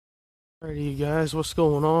Alrighty, you guys, what's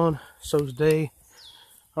going on? So today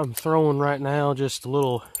I'm throwing right now just a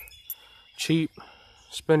little cheap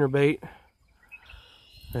spinnerbait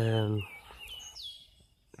and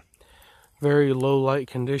very low light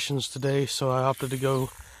conditions today, so I opted to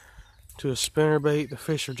go to a spinnerbait. The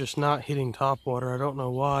fish are just not hitting topwater. I don't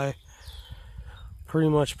know why. Pretty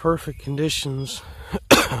much perfect conditions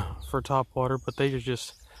for topwater, but they are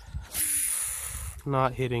just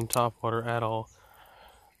not hitting topwater at all.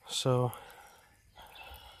 So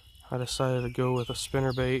I decided to go with a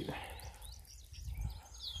spinnerbait,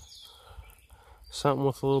 something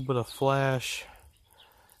with a little bit of flash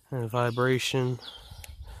and vibration.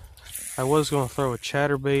 I was going to throw a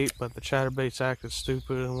chatterbait, but the chatterbait's acted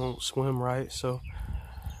stupid and won't swim right, so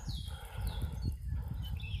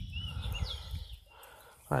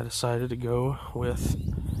I decided to go with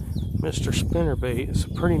Mr. Spinnerbait. It's a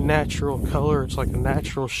pretty natural color. It's like a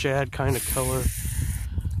natural shad kind of color.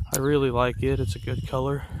 I really like it. It's a good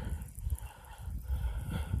color.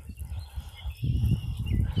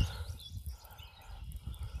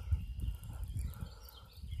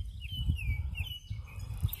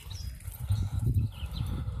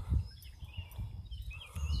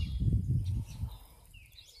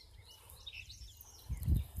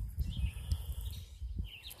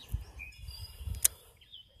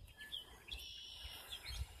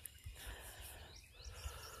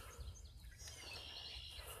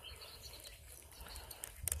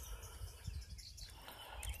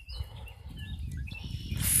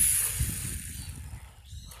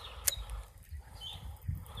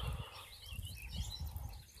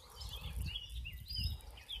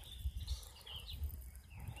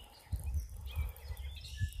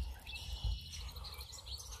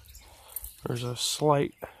 There's a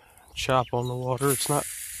slight chop on the water. It's not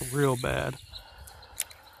real bad,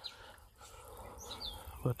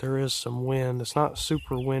 but there is some wind. It's not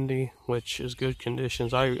super windy, which is good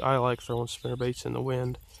conditions. I like throwing spinnerbaits in the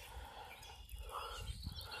wind.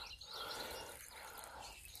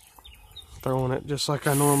 Throwing it just like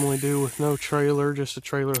I normally do with no trailer, just a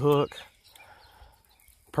trailer hook.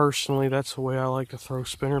 Personally, that's the way I like to throw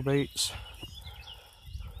spinnerbaits.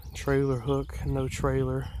 Trailer hook, no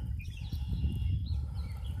trailer.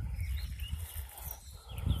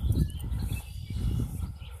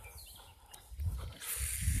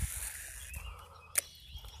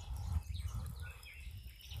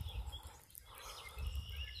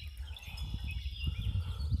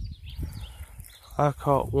 I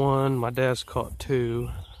caught one, my dad's caught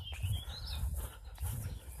two.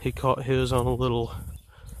 He caught his on a little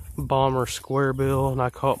bomber square bill, and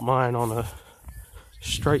I caught mine on a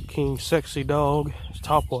Straight King Sexy Dog,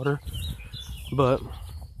 topwater. But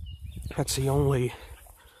that's the only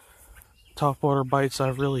topwater bites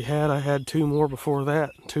I've really had. I had two more before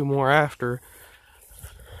that, two more after.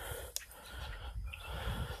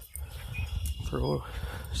 Throw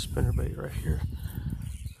a spinnerbait right here.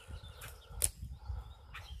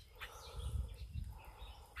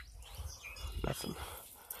 Nothing.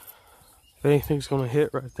 If anything's going to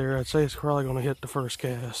hit right there, I'd say it's probably going to hit the first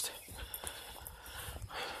cast.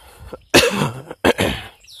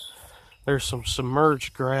 There's some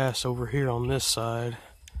submerged grass over here on this side.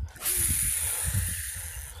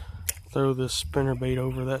 Throw this spinnerbait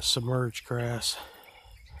over that submerged grass.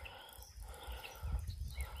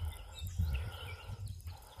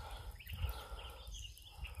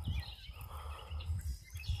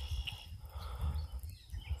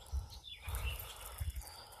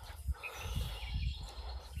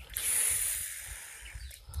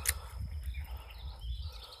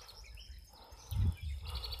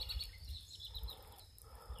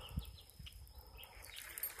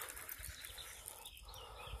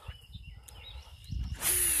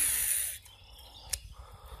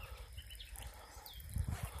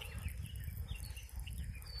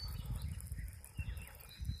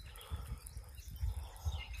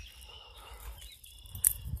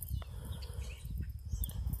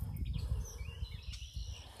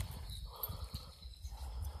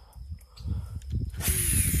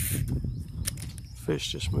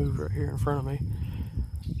 Fish just moved right here in front of me.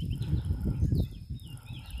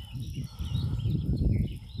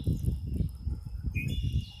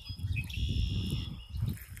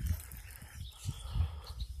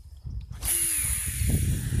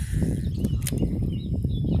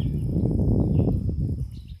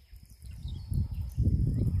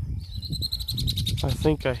 I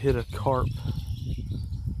think I hit a carp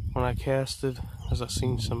when I casted, as I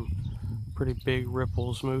seen some pretty big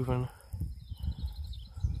ripples moving.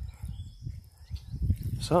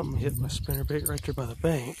 Something hit my spinnerbait right there by the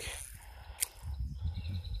bank.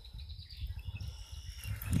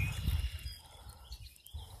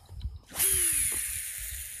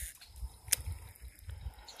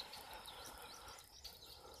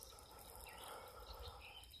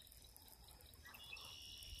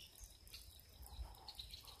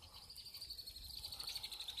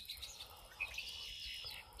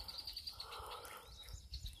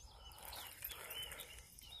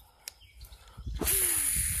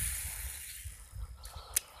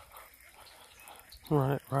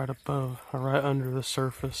 right above, or right under the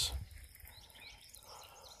surface.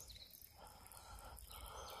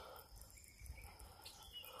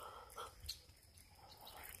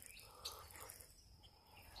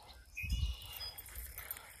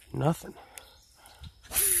 Nothing.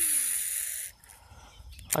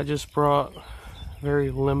 I just brought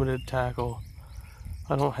very limited tackle.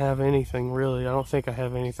 I don't have anything really. I don't think I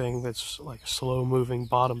have anything that's like slow moving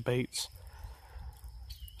bottom baits.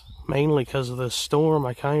 Mainly because of the storm,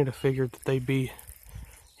 I kind of figured that they'd be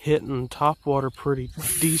hitting topwater pretty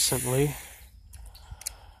decently.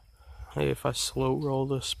 Hey, if I slow roll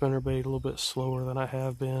the spinnerbait a little bit slower than I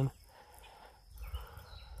have been.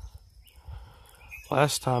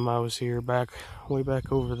 Last time I was here, way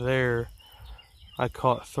back over there, I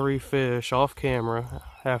caught 3 fish off camera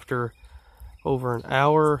after over an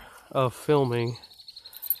hour of filming.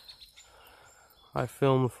 I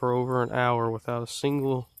filmed for over an hour without a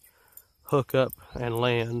single hookup and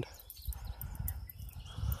land.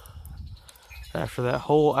 After that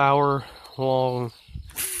whole hour long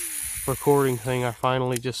recording thing, I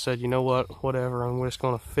finally just said, you know what, whatever, I'm just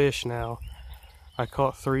gonna fish now. I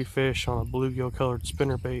caught 3 fish on a bluegill colored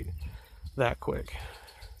spinnerbait that quick.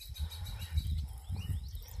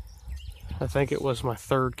 I think it was my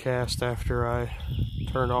 3rd cast after I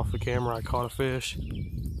turned off the camera I caught a fish.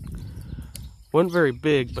 Wasn't very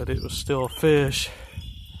big, but it was still a fish.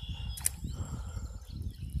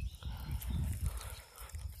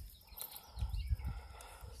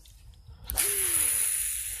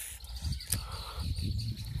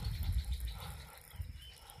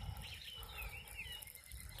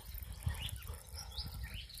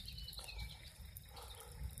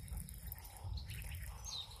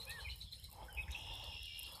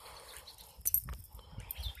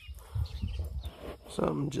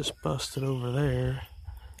 Something just busted over there.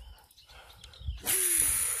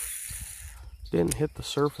 Didn't hit the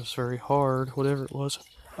surface very hard, whatever it was.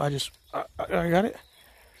 I got it.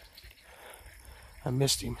 I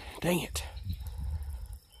missed him. Dang it.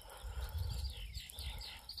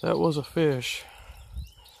 That was a fish.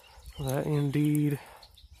 That indeed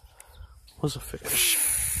was a fish.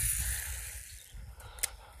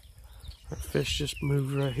 That fish just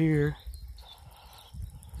moved right here.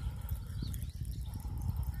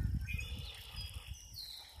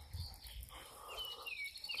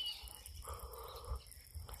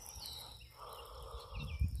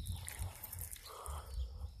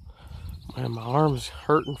 Man, my arm's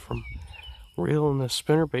hurting from reeling this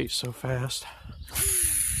spinnerbait so fast.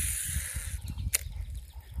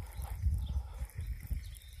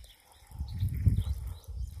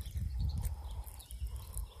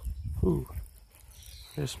 Ooh,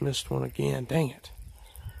 just missed one again. Dang it.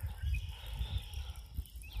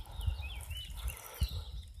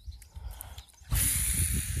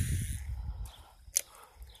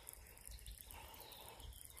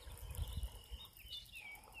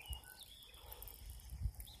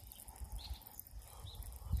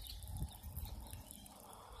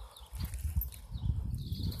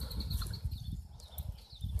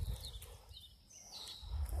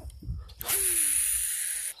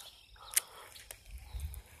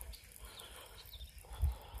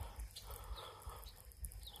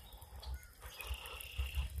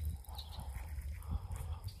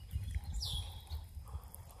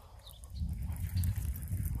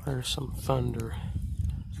 There's some thunder.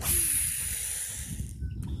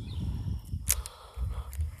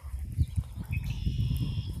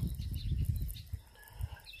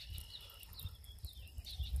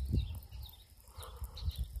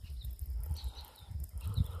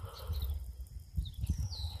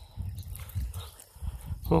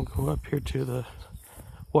 We'll go up here to the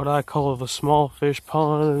what I call the small fish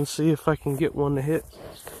pond and see if I can get one to hit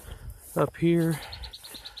up here.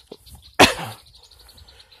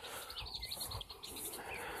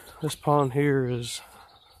 This pond here is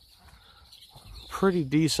pretty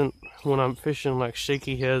decent when I'm fishing like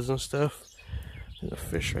shaky heads and stuff. There's a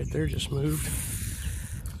fish right there just moved.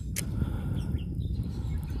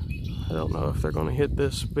 I don't know if they're going to hit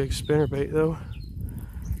this big spinnerbait though.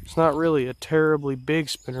 It's not really a terribly big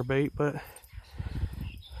spinnerbait, but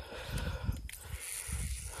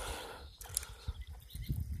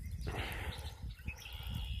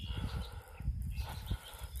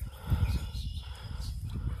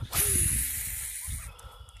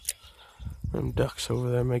them ducks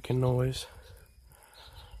over there making noise.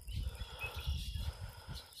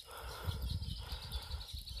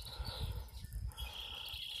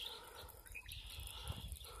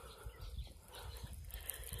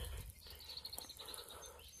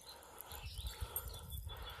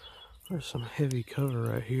 There's some heavy cover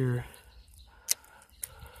right here.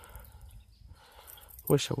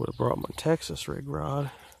 Wish I would have brought my Texas rig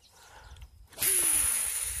rod.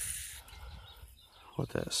 Let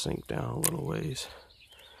that sink down a little ways.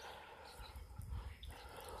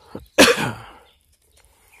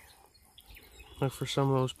 Look for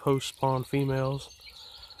some of those post-spawn females.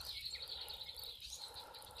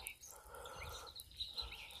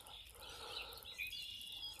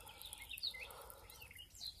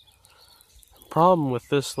 Problem with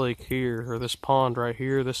this lake here, or this pond right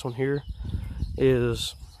here, this one here,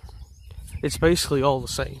 is it's basically all the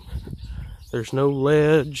same. There's no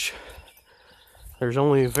ledge. There's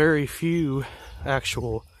only very few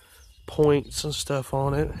actual points and stuff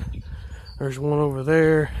on it. There's one over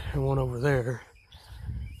there and one over there.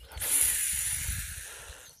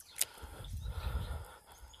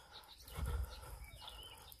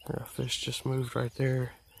 A fish just moved right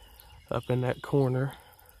there up in that corner.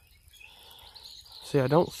 See, I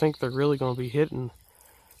don't think they're really going to be hitting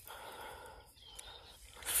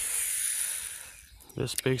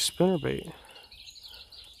this big spinnerbait.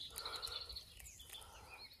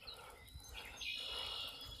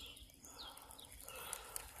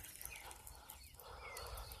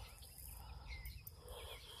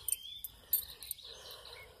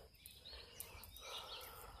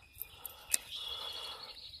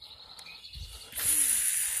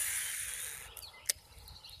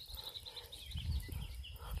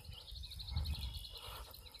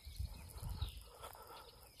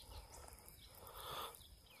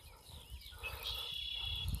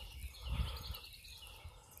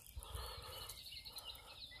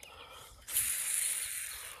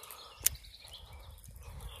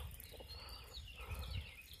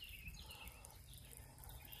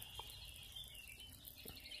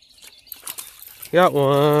 Got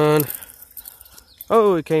one.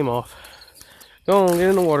 Oh, it came off. Go on, get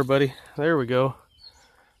in the water, buddy. There we go.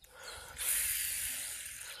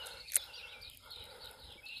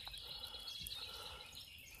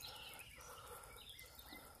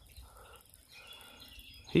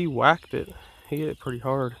 He whacked it. He hit it pretty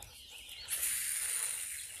hard.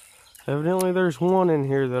 Evidently there's one in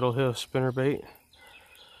here that'll hit a spinnerbait.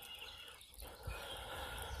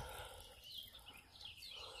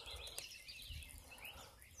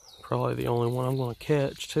 Probably the only one I'm going to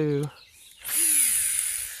catch too.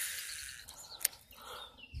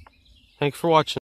 Thanks for watching.